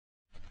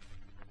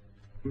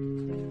Hey,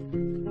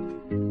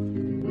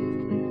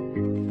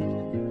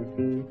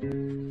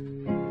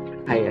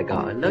 I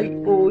got a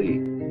light, boy.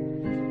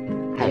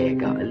 Hey, I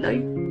got a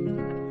light.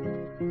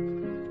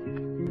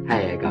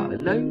 Hey, I got a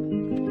light,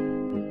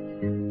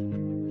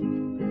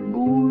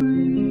 boy.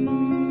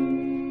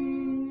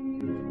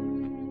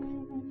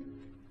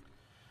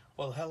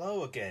 Well,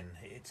 hello again.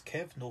 It's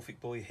Kev, Norfolk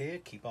Boy here,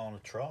 keep on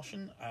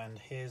trashin', and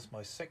here's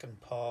my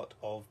second part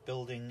of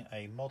building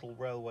a model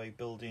railway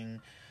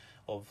building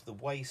of the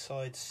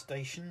Wayside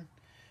Station,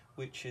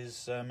 which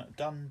is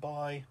done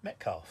by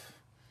Metcalfe.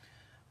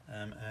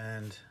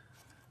 And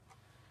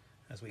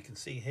as we can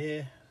see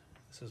here,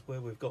 this is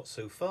where we've got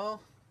so far.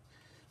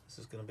 This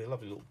is going to be a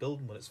lovely little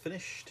building when it's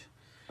finished.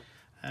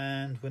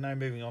 And we're now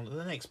moving on to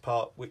the next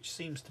part, which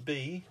seems to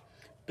be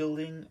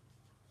building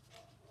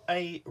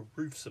A,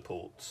 roof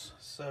supports.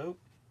 So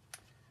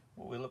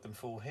what we're looking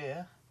for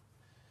here,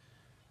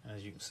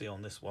 as you can see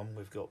on this one,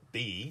 we've got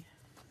B,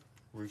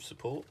 roof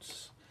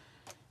supports,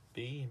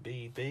 B,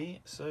 B,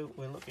 B. So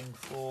we're looking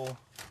for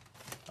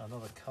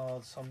another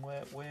card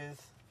somewhere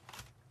with,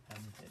 and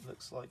it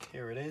looks like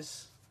here it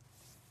is,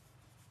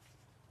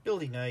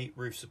 building A,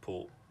 roof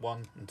support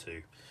 1 and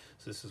 2.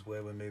 So this is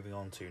where we're moving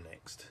on to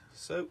next.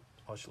 So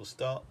I shall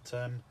start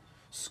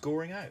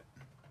scoring out.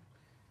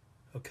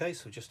 Okay,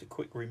 so just a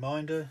quick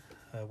reminder,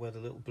 where the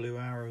little blue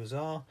arrows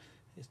are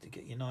is to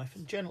get your knife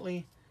and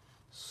gently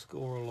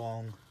score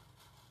along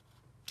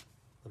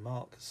the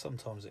mark.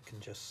 Sometimes it can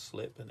just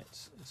slip and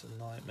it's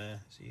a nightmare,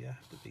 so you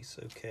have to be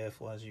so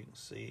careful. As you can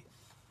see,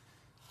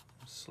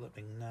 I'm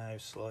slipping now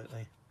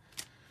slightly,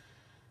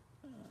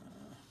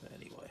 but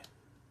anyway,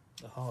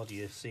 the harder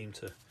you seem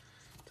to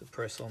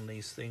press on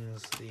these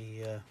things,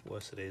 the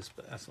worse it is,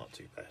 but that's not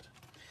too bad.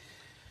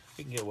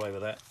 We can get away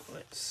with that.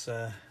 Let's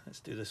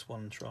do this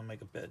one and try and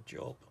make a better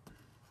job.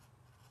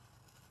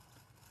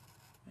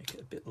 Make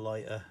it a bit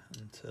lighter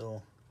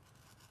until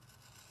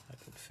I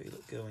can feel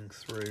it going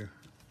through.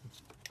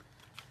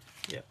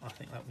 Yep, I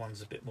think that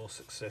one's a bit more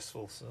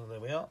successful. So there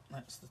we are.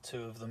 That's the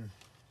two of them.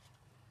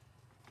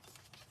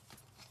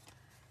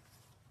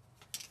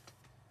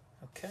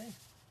 Okay.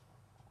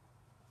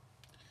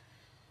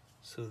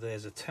 So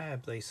there's a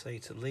tab they say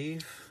to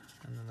leave,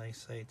 and then they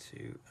say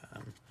to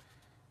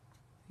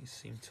these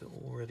seem to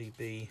already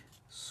be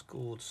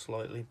scored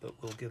slightly, but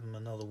we'll give them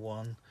another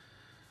one.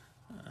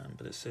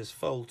 But it says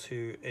fold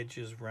two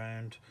edges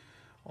round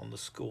on the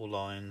score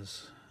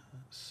lines.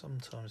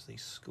 Sometimes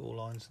these score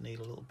lines need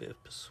a little bit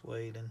of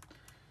persuading.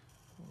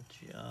 We'll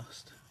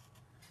just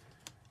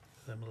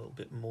give them a little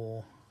bit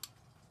more.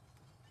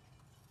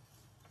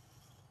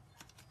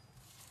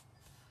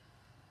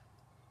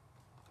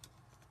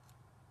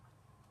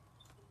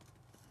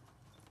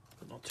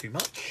 But not too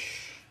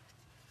much.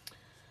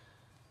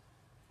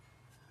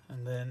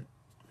 And then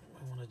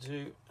what we want to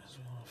do is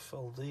we want to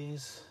fold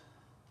these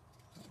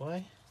that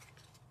way.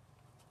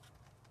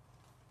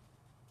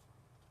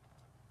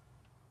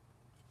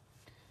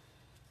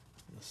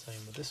 And the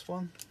same with this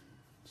one.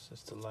 It's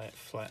just to lay it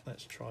flat.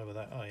 Let's try with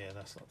that. Oh yeah,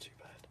 that's not too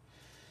bad.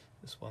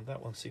 This one,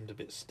 that one seemed a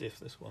bit stiff,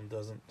 this one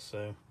doesn't,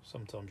 so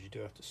sometimes you do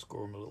have to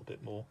score them a little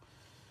bit more.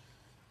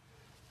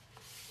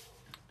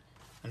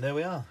 And there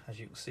we are, as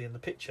you can see in the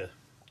picture.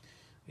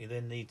 We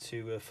then need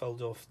to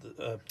fold over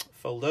the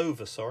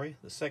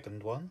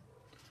second one.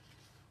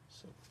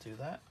 So we'll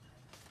do that.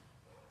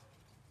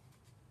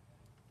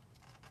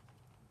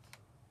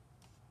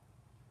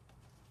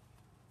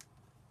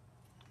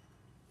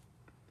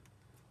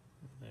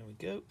 There we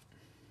go.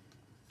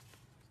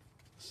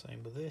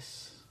 Same with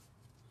this.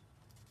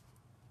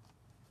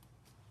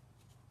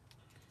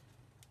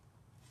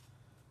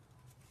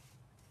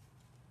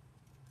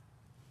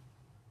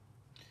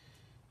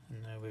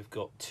 And now we've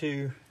got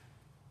two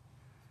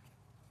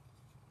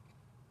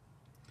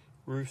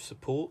roof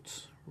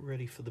supports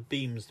ready for the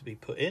beams to be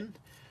put in,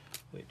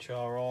 which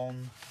are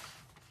on,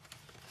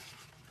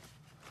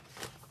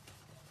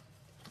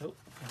 oh,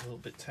 a little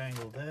bit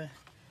tangled there,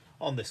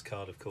 on this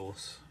card of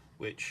course,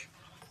 which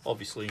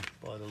obviously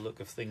by the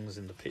look of things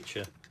in the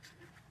picture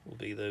will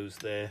be those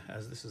there,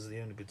 as this is the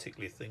only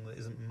particular thing that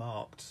isn't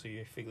marked, so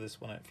you figure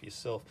this one out for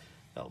yourself.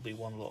 That'll be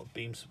one lot of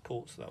beam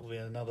supports, that will be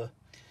another.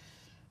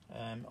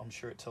 I'm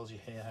sure it tells you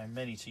here how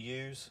many to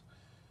use.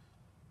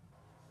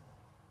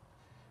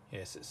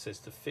 Yes, it says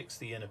to fix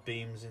the inner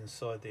beams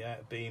inside the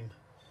outer beam,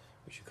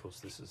 which of course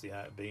this is the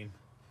outer beam,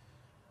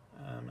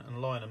 and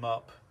line them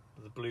up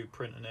with the blue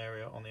printing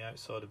area on the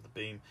outside of the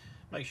beam.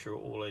 Make sure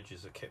all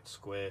edges are kept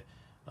square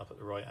up at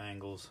the right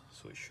angles,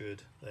 so it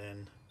should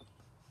then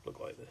look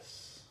like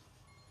this.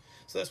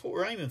 So that's what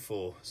we're aiming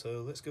for,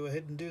 so let's go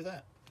ahead and do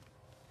that.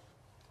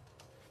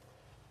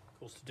 Of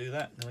course, to do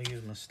that, I'm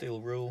using a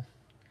steel rule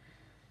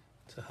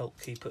to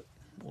help keep it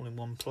all in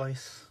one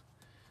place.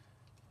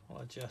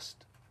 I'll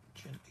just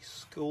gently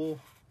score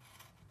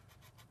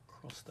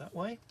across that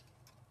way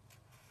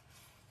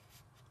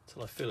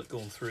till I feel it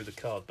going through the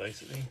card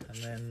basically, and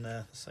then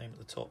the same at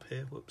the top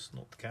here. Whoops,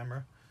 not the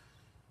camera.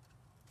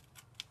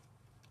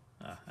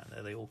 And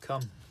there they all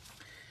come.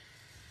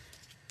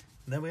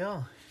 And there we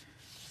are.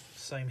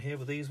 Same here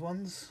with these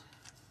ones.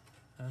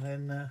 and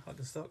then I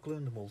can start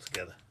gluing them all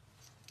together.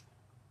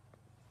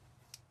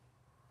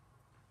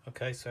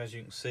 Okay, so as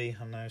you can see,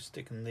 I'm now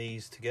sticking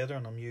these together,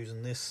 and I'm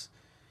using this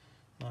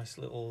nice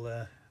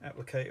little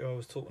applicator I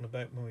was talking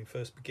about when we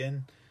first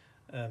began.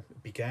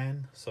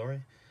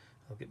 Sorry,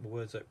 I'll get my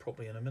words out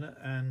properly in a minute.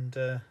 And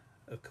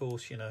of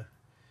course, you know,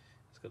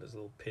 it's got this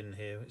little pin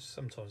here, which is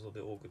sometimes a little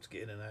bit awkward to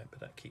get in and out, but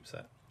that keeps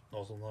that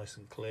nozzle nice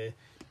and clear.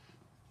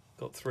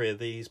 Got 3 of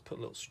these, put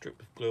a little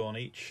strip of glue on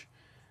each,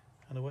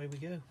 and away we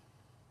go.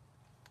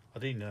 I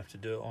didn't even have to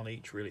do it on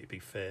each, really, to be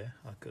fair.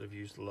 I could have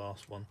used the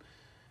last one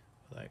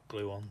without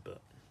glue on,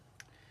 but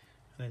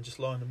and then just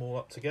line them all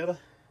up together.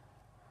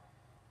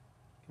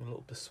 Give them a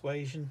little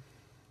persuasion.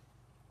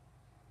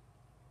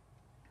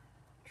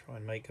 Try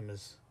and make them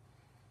as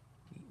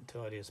neat and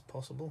tidy as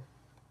possible.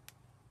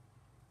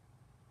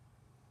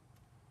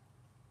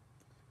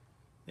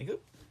 There you go.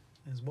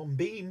 There's one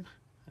beam,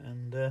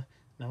 and now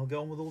we'll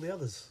go on with all the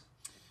others.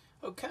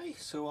 Okay,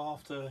 so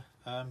after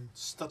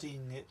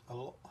studying it a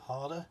lot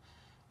harder,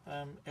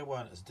 it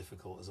weren't as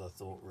difficult as I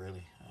thought,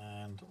 really,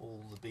 and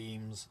all the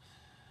beams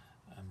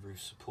and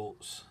roof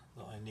supports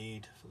that I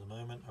need for the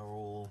moment are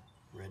all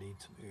ready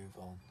to move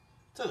on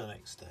to the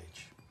next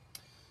stage.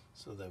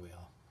 So there we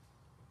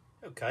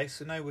are. Okay,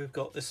 so now we've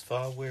got this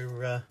far,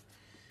 we're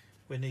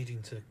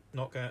needing to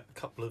knock out a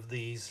couple of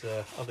these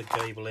other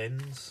gable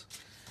ends,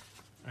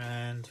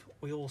 and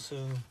we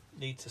also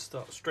need to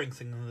start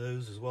strengthening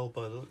those as well,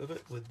 by the look of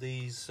it, with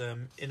these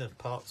inner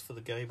parts for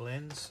the gable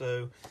ends.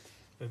 So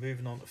we're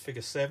moving on to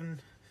figure 7.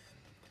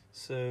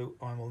 So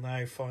I will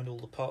now find all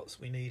the parts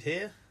we need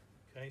here.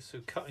 Okay, so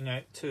cutting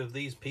out 2 of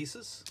these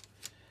pieces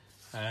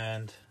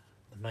and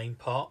the main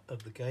part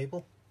of the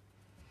gable.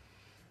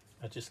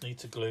 I just need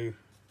to glue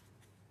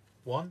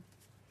 1,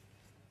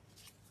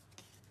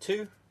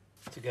 2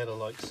 together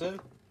like so,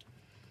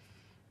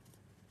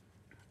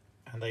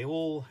 and they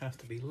all have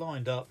to be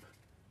lined up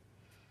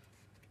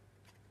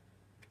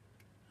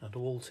and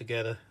all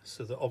together,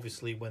 so that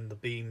obviously when the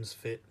beams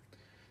fit,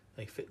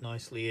 they fit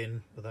nicely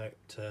in without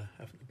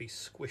having to be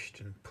squished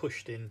and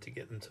pushed in to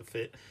get them to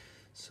fit.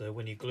 So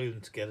when you glue them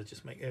together,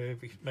 just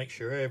make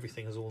sure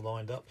everything is all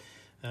lined up.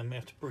 You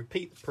have to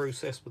repeat the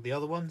process with the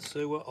other ones,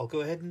 so I'll go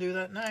ahead and do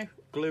that now,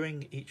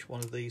 gluing each one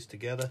of these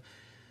together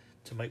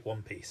to make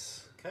one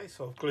piece. Okay,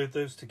 so I've glued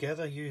those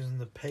together using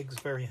the pegs,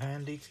 very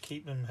handy to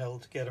keep them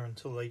held together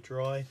until they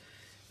dry.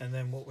 And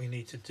then what we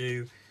need to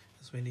do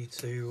is we need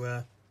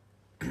to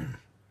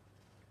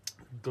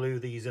glue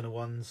these inner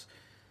ones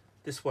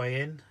this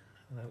way in,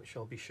 which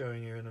I'll be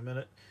showing you in a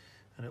minute,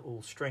 and it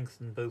will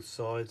strengthen both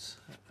sides,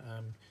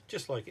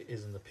 just like it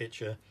is in the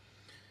picture.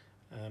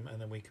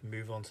 And then we can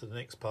move on to the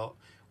next part,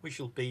 which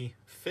will be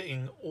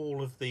fitting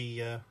all of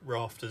the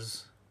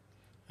rafters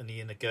and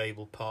the inner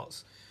gable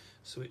parts,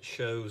 so it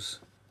shows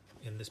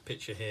in this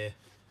picture here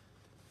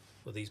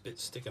with these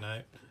bits sticking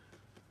out,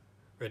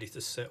 ready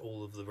to set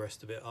all of the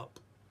rest of it up.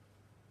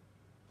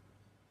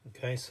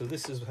 Okay, so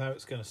this is how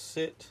it's going to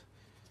sit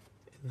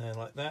in there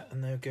like that,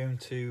 and they're going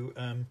to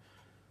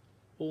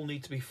all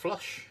need to be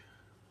flush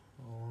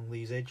along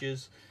these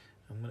edges,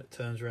 and when it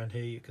turns around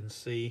here you can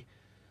see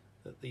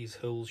that these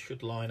holes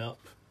should line up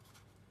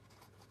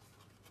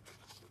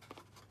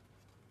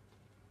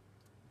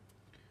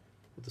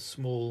with a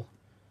small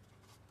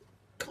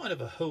kind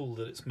of a hole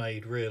that it's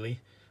made, really,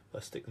 by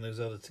sticking those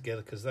other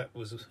together, because that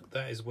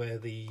is where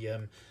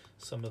the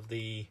some of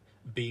the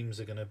beams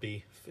are going to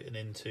be fitting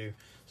into.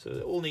 So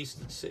it all needs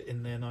to sit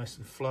in there nice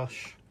and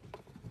flush.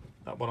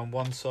 That one on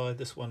one side,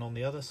 this one on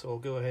the other. So I'll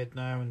go ahead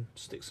now and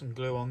stick some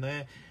glue on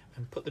there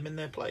and put them in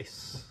their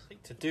place. I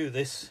think to do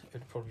this, it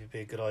would probably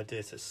be a good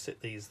idea to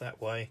sit these that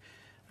way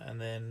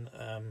and then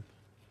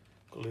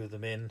glue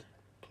them in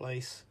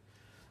place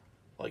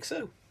like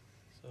so.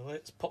 So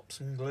let's pop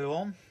some glue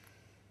on.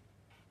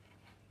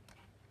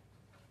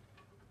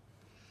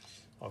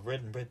 I've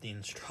read the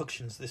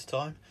instructions this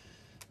time,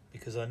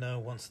 because I know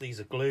once these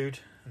are glued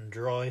and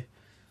dry,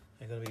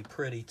 they're going to be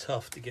pretty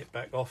tough to get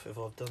back off if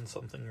I've done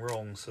something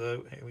wrong.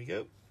 So here we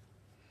go.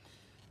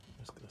 I'm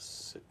just going to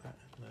sit that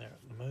in there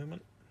at the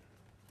moment.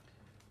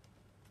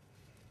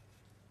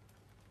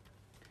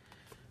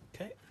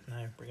 Okay,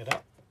 now bring it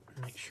up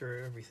and make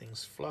sure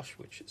everything's flush,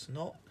 which it's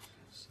not.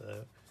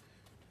 So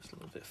just a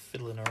little bit of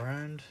fiddling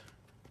around.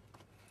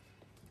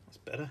 That's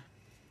better.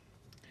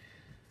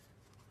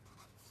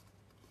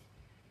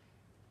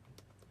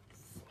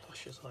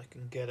 Flush as I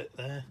can get it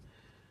there.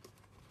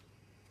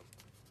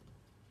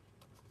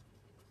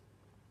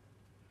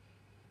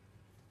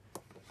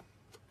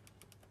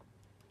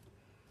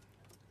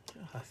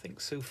 I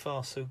think so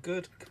far so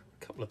good.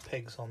 A couple of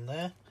pegs on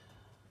there.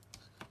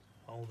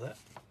 Hold that.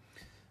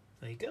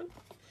 There you go.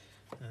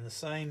 And the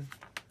same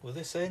with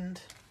this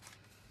end.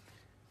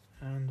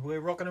 And we're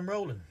rocking and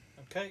rolling.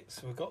 Okay,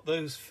 so we've got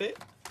those fitted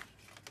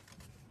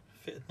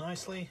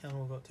nicely, and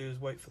all we've got to do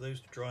is wait for those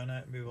to dry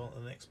out and move on to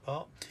the next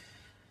part.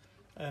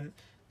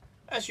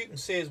 As you can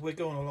see as we're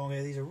going along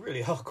here, these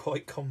really are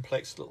quite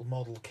complex little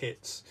model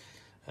kits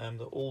that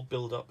all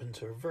build up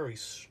into a very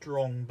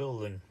strong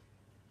building.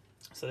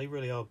 So they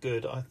really are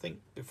good. I think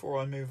before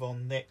I move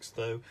on next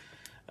though,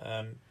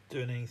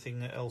 doing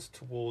anything else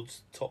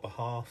towards the top of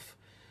half,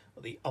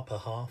 or the upper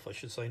half I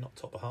should say, not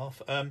top of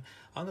half, I'm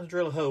going to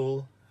drill a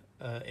hole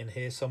in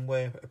here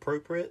somewhere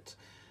appropriate,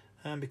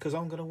 because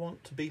I'm going to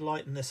want to be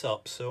lighting this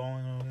up, so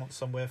I'm going to want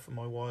somewhere for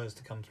my wires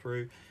to come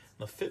through,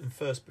 and I'll fit them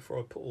first before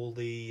I put all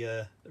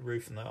the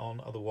roof and that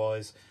on.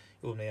 Otherwise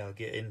you won't be able to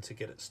get in to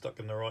get it stuck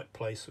in the right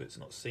place so it's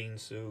not seen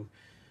so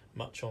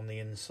much on the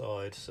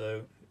inside.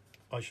 So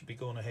I should be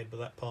going ahead with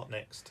that part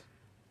next.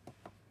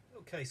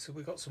 Okay, so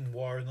we've got some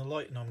wire, and the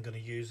lighting I'm going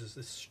to use is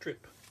this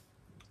strip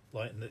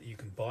lighting that you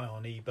can buy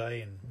on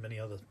eBay and many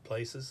other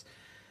places.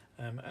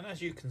 And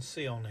as you can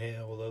see on here,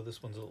 although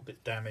this one's a little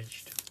bit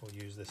damaged, we'll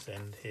use this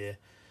end here.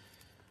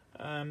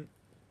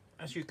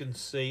 As you can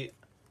see,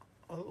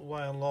 a little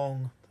way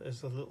along,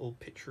 there's a little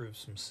picture of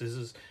some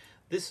scissors.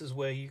 This is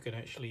where you can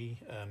actually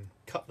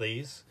cut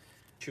these.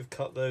 Once you've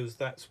cut those,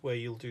 that's where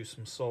you'll do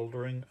some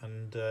soldering,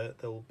 and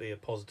there'll be a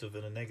positive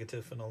and a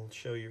negative, and I'll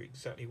show you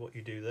exactly what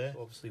you do there.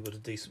 Obviously with a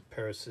decent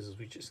pair of scissors,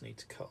 we just need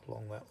to cut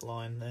along that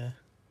line there.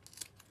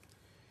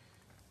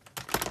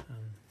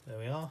 And there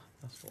we are,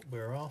 that's what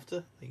we're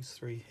after, these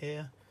three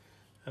here.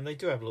 And they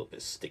do have a little bit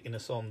of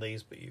stickiness on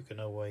these, but you can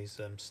always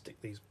stick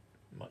these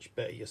much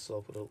better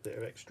yourself with a little bit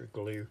of extra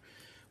glue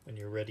when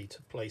you're ready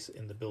to place it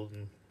in the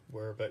building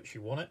whereabouts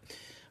you want it.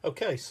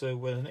 Okay, so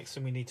the next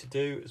thing we need to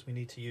do is we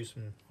need to use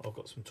some, I've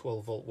got some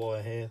 12-volt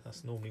wire here,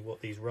 that's normally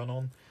what these run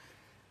on.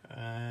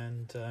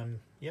 And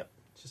yep,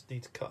 just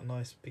need to cut a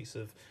nice piece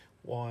of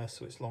wire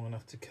so it's long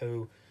enough to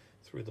go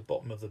through the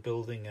bottom of the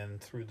building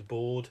and through the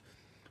board.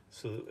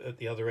 So at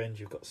the other end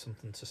you've got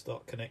something to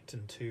start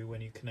connecting to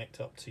when you connect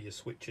up to your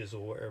switches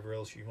or whatever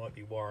else you might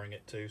be wiring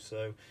it to.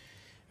 So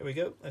here we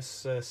go, let's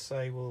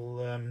say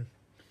we'll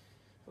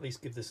at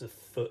least give this a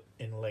foot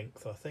in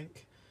length, I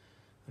think,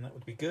 and that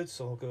would be good,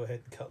 so I'll go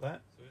ahead and cut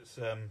that.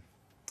 So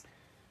it's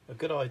a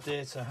good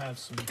idea to have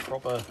some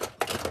proper,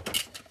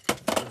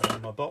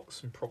 in my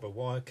box, some proper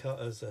wire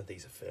cutters.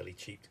 These are fairly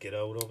cheap to get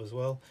hold of as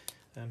well,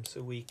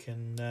 so we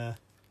can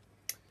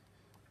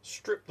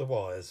strip the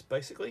wires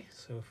basically.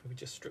 So if we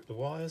just strip the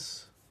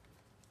wires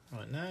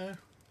right now,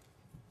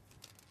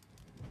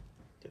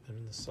 get them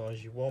in the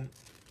size you want,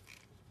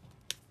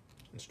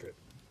 and strip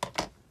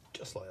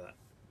just like that.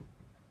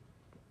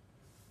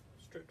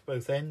 Stripped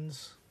both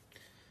ends,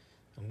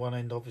 and one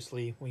end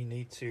obviously we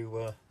need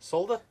to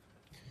solder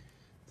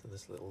to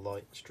this little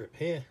light strip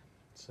here,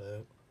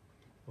 so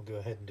we'll go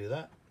ahead and do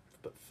that.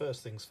 But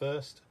first things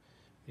first,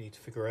 we need to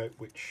figure out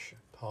which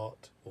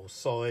part or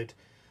side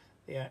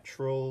the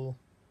actual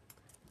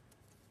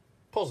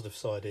positive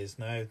side is.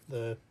 Now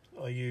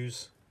I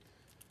use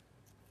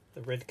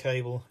the red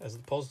cable as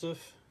the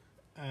positive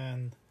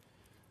and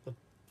the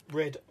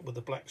red with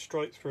the black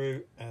stripe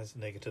through as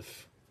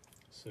negative.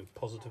 So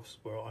positives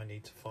where I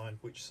need to find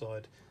which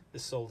side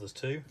this solders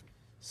to.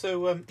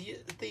 So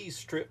these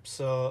strips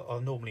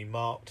are normally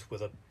marked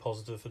with a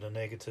positive and a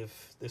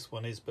negative. This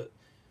one is, but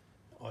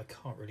I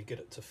can't really get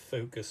it to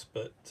focus.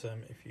 But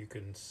if you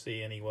can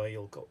see anyway,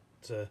 you've got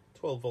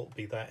 12 volt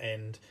be that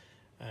end,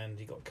 and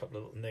you've got a couple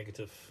of little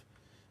negative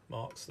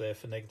marks there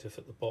for negative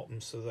at the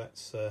bottom. So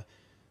that's the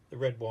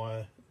red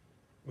wire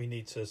we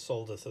need to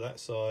solder to that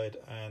side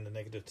and the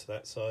negative to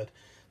that side.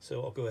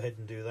 So I'll go ahead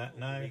and do that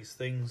now. These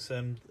things,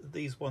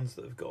 these ones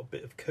that have got a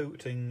bit of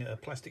coating,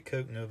 plastic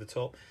coating over the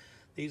top,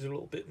 these are a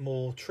little bit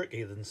more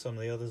tricky than some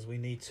of the others. We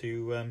need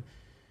to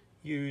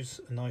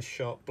use a nice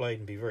sharp blade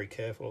and be very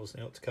careful,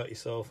 obviously, not to cut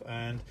yourself,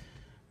 and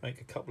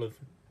make a couple of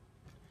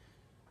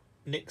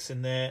nicks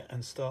in there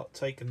and start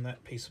taking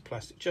that piece of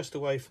plastic just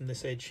away from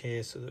this edge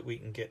here so that we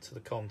can get to the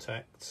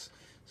contacts.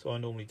 So I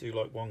normally do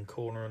like one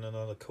corner and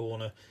another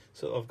corner,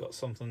 so I've got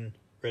something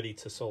ready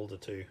to solder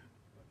to. I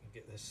can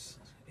get this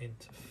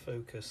into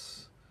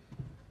focus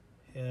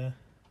here.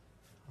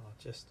 I'll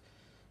just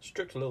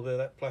stripped a little bit of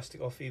that plastic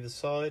off either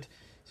side,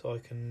 so I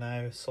can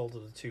now solder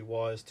the two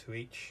wires to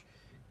each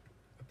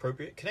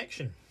appropriate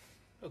connection.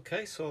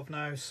 Okay, so I've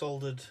now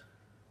soldered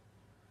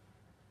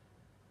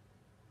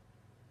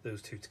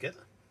those two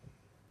together,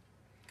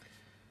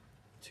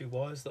 two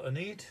wires that I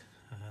need,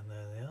 and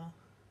there they are.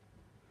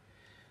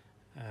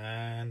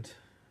 And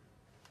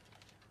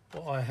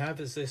what I have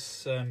is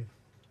this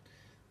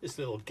this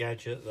little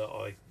gadget that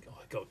I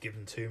got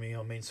given to me.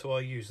 I mean, so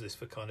I use this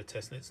for kind of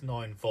testing. It's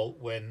 9 volt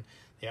when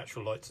the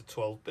actual lights are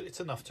 12, but it's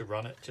enough to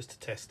run it just to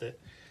test it.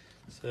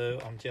 So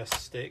I'm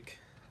just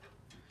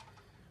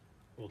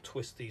we'll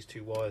twist these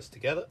two wires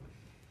together,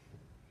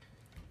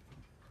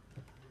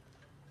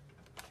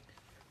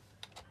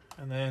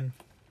 and then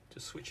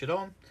just switch it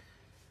on,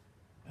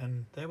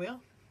 and there we are.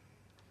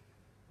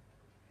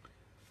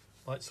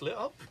 Lights lit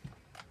up.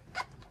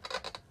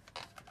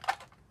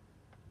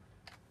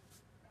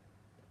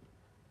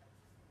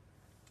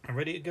 I'm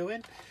ready to go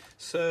in.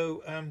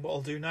 So what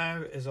I'll do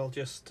now is I'll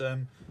just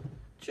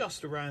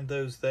around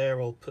those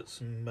there, I'll put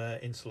some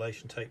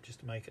insulation tape just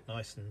to make it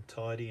nice and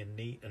tidy and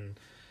neat, and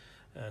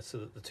so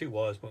that the two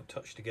wires won't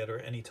touch together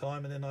at any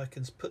time, and then I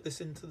can put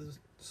this into the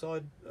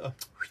side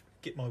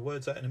get my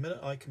words out in a minute,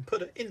 I can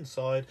put it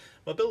inside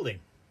my building.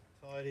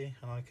 Tidy,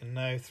 and I can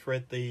now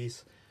thread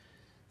this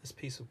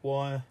piece of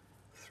wire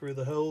through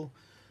the hole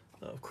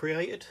that I've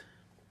created.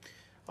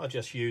 I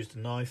just used a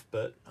knife,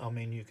 but I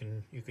mean you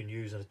can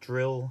use a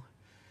drill,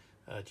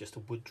 just a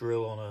wood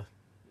drill on a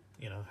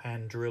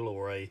hand drill,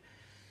 or a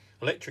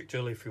electric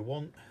drill if you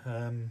want,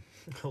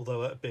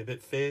 although that'd be a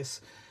bit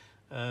fierce.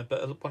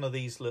 But one of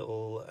these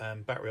little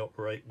battery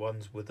operated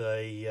ones with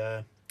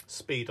a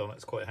speed on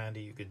it's quite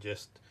handy. You could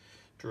just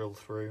drill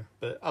through.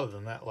 But other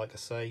than that, like I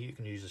say, you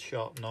can use a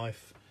sharp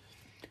knife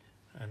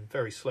and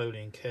very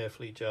slowly and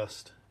carefully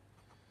just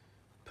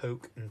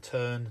poke and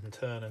turn and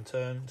turn and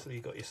turn until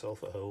you got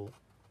yourself a hole,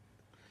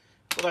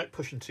 without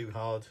pushing too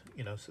hard,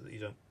 so that you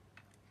don't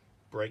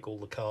break all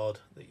the card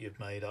that you've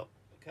made up.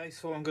 Okay,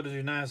 so what I'm going to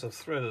do now is I've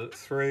threaded it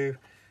through,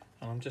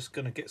 and I'm just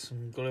going to get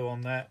some glue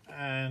on that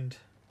and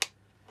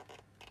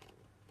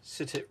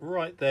sit it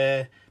right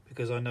there,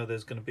 because I know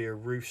there's going to be a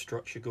roof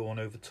structure going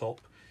over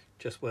top,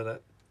 just where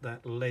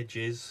that ledge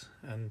is,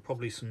 and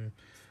probably some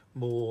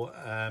more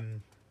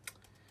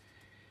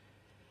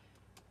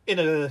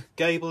inner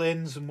gable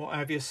ends and what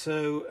have you.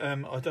 So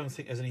I don't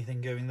think there's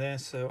anything going there,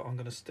 so I'm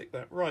going to stick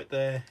that right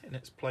there in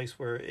its place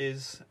where it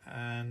is,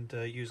 and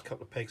use a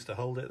couple of pegs to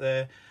hold it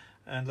there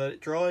and let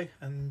it dry,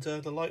 and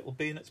the light will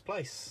be in its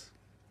place.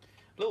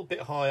 A little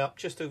bit high up,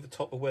 just over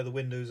top of where the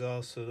windows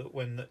are, so that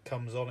when it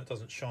comes on it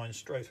doesn't shine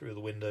straight through the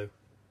window.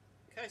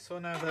 Okay, so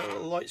now that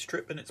little light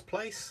strip in its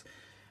place,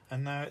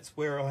 and now it's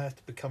where I have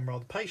to become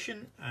rather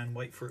patient and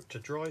wait for it to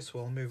dry, so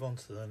I'll move on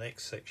to the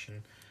next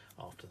section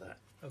after that.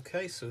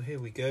 Okay, so here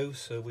we go.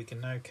 So we can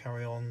now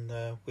carry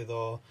on with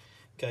our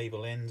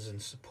gable ends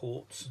and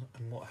supports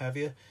and what have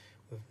you.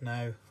 We've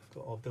now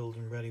got our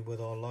building ready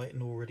with our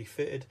lighting already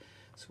fitted,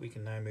 so we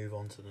can now move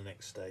on to the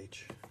next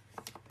stage.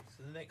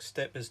 So the next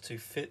step is to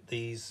fit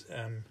these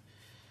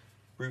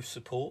roof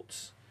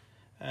supports,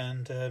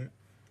 and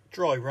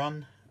dry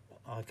run,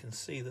 I can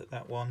see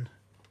that one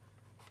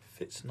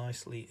fits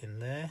nicely in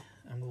there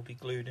and will be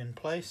glued in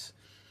place.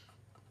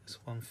 This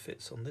one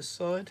fits on this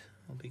side,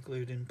 will be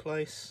glued in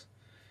place.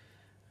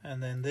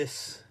 And then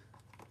this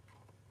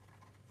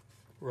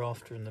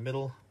rafter in the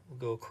middle will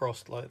go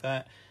across like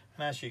that,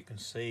 and as you can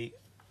see,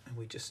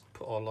 we just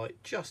put our light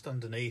just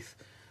underneath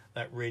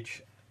that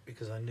ridge,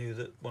 because I knew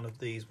that one of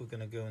these were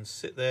going to go and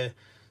sit there,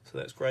 so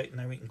that's great.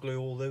 Now we can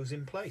glue all those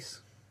in place.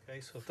 Okay,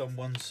 so I've done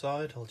one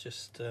side. I'll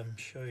just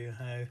show you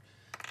how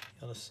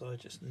the other side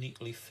just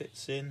neatly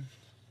fits in.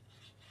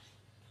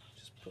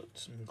 Just put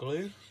some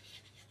glue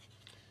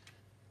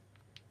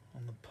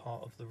on the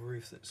part of the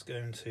roof that's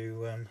going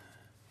to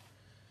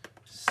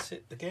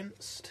sit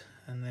against,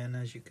 and then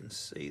as you can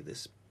see,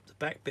 the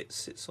back bit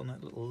sits on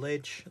that little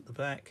ledge at the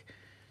back,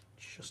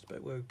 just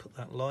about where we put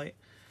that light,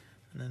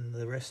 and then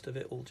the rest of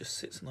it all just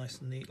sits nice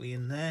and neatly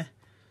in there.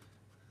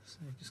 So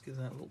just give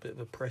that a little bit of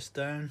a press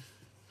down,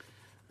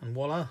 and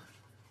voila,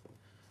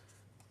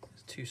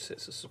 there's two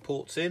sets of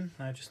supports in.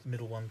 Now just the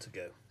middle one to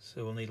go.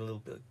 So we'll need a little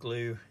bit of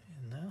glue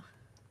in there.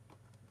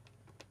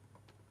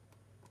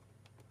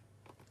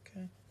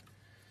 Okay,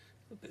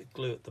 a little bit of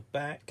glue at the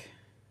back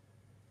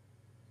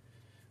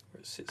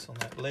where it sits on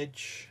that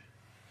ledge,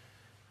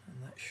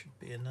 and that should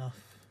be enough,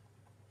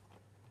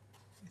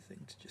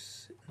 everything to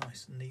just sit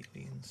nice and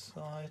neatly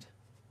inside.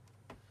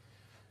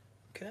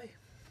 Okay,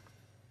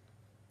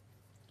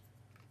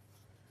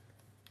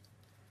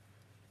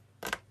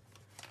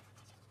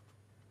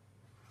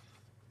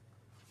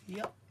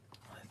 yep,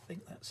 I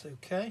think that's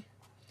okay.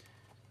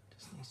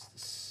 Just needs to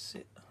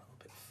sit a little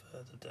bit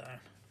further down,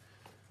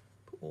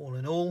 but all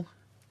in all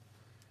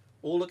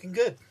looking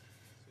good.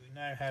 We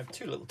now have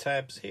two little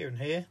tabs here and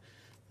here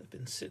that have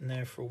been sitting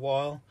there for a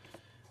while,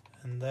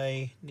 and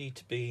they need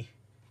to be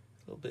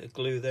a little bit of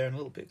glue there and a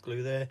little bit of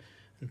glue there,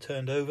 and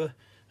turned over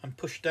and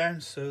pushed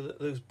down so that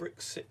those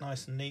bricks sit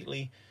nice and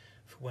neatly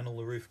for when all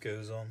the roof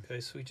goes on.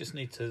 Okay, so we just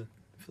need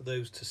for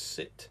those to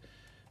sit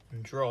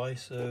and dry,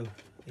 so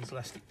these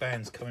elastic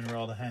bands come in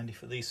rather handy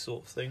for these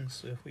sort of things.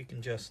 So if we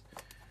can just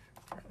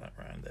wrap that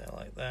around there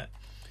like that,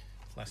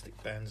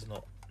 elastic band's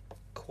not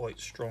quite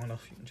strong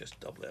enough, you can just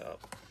double it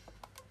up.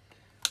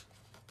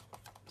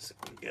 So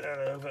we get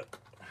that over.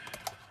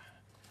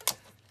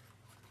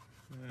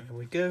 There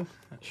we go,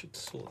 that should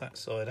sort that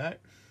side out.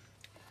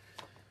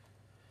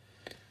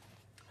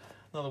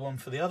 Another one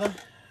for the other,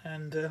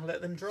 and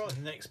let them dry.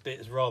 The next bit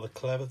is rather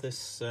clever.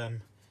 This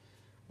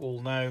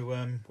wall now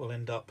will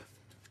end up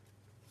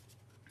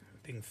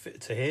being fitted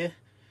to here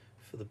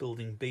for the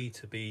building B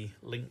to be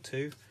linked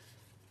to.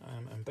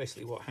 And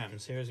basically what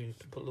happens here is you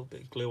put a little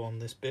bit of glue on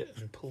this bit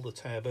and pull the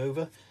tab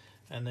over,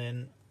 and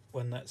then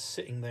when that's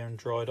sitting there and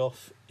dried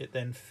off, it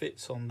then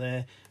fits on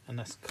there, and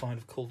that's kind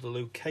of called the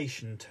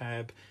location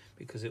tab,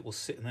 because it will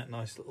sit in that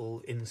nice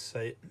little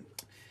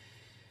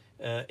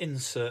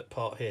insert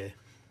part here.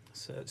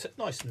 So it's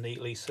nice and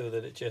neatly, so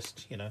that it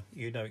just, you know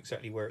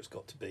exactly where it's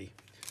got to be.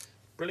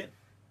 Brilliant.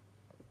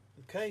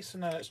 Okay, so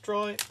now it's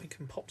dry, we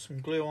can pop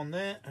some glue on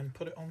there and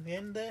put it on the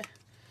end there.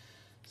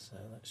 So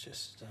let's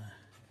just a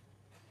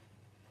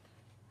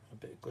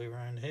bit of glue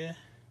around here,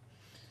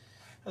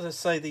 As I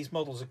say, these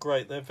models are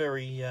great. They're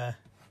very, you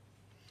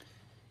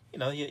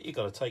know, you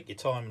got to take your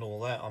time and all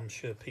that. I'm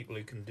sure people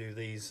who can do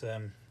these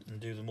and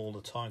do them all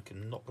the time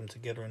can knock them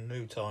together in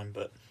no time.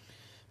 But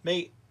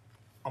me,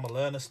 I'm a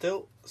learner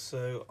still,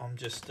 so I'm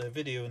just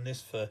videoing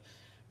this for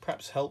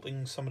perhaps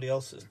helping somebody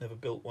else that's never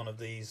built one of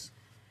these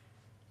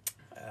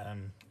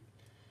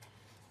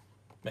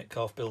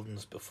Metcalfe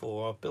buildings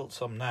before. I've built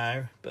some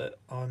now, but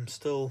I'm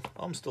still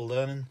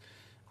learning.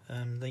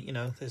 You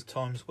know, there's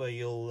times where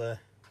you'll,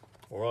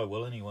 or I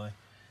will anyway,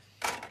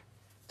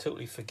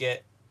 totally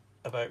forget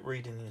about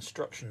reading the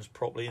instructions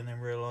properly and then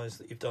realise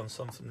that you've done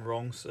something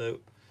wrong. So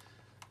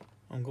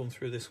I'm going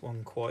through this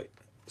one quite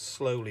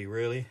slowly,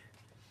 really.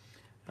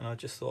 And I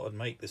just thought I'd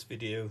make this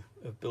video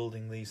of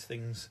building these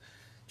things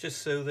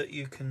just so that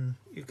you can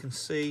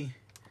see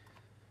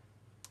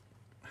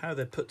how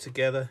they're put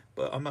together.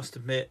 But I must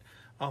admit,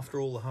 after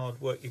all the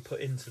hard work you put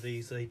into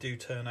these, they do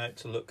turn out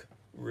to look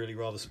really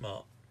rather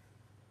smart.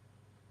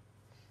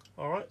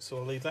 Alright, so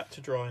I'll leave that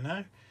to dry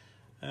now.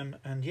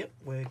 And yep,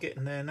 we're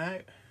getting there now.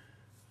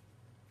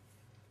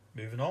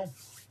 Moving on.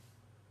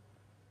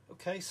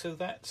 Okay, so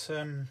that's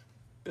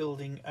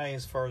building A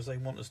as far as they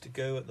want us to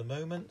go at the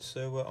moment.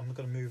 So I'm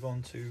going to move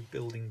on to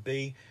building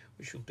B,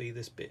 which will be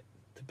this bit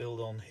to build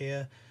on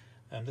here.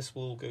 This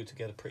will all go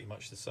together pretty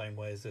much the same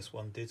way as this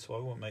one did, so I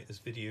won't make this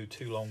video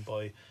too long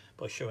by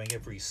showing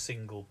every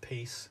single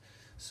piece.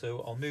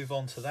 So I'll move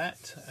on to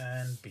that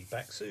and be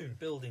back soon.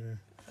 Building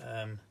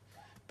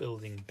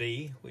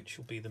B, which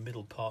will be the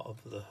middle part of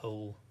the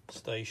whole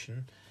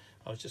station.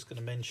 I was just going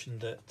to mention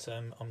that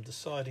I'm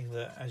deciding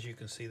that, as you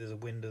can see, there's a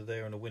window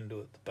there and a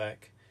window at the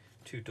back,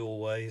 2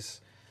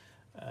 doorways.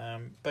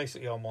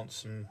 Basically I want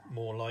some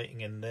more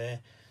lighting in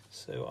there.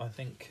 So I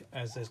think,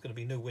 as there's going to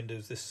be no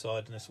windows this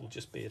side and this will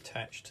just be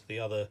attached to the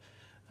other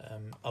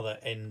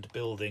end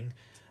building,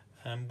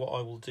 what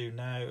I will do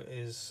now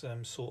is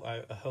sort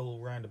out a hole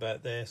round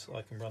about there so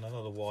I can run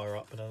another wire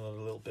up and another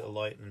little bit of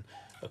lighting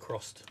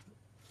across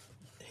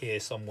here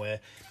somewhere,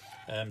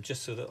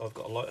 just so that I've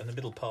got a light in the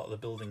middle part of the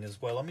building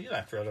as well. I mean, you don't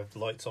have to have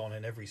lights on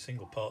in every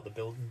single part of the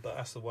building, but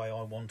that's the way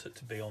I want it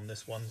to be on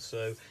this one.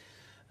 So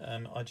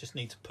I just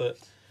need to put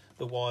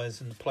the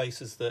wires in the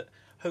places that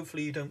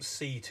hopefully you don't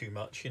see too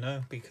much, you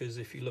know, because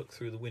if you look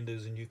through the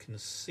windows and you can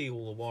see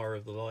all the wire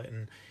of the light,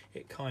 and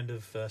it kind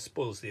of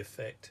spoils the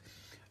effect.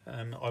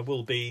 I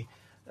will be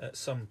at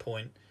some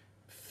point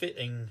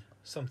fitting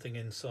something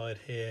inside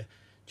here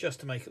just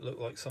to make it look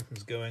like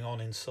something's going on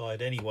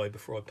inside anyway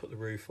before I put the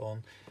roof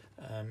on,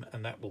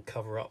 and that will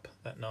cover up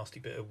that nasty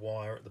bit of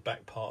wire at the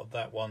back part of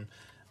that one.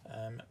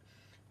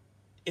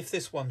 If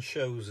this one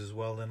shows as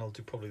well, then I'll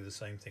do probably the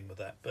same thing with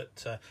that,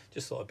 but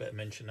just thought I'd better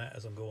mention that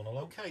as I'm going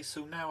along. Okay,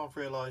 so now I've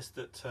realised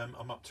that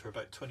I'm up to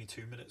about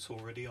 22 minutes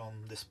already on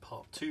this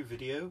part 2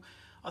 video.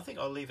 I think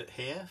I'll leave it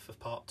here for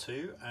part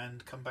 2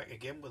 and come back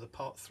again with a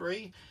part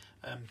 3.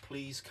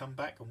 Please come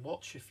back and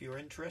watch if you're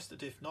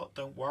interested. If not,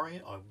 don't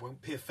worry, I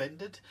won't be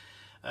offended.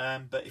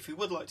 But if you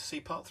would like to see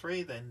part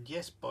 3, then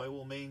yes, by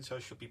all means, I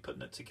shall be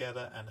putting it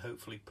together and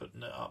hopefully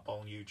putting it up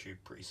on YouTube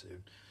pretty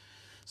soon.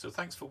 So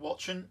thanks for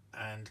watching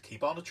and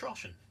keep on a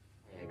troshin'.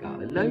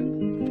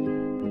 Hello.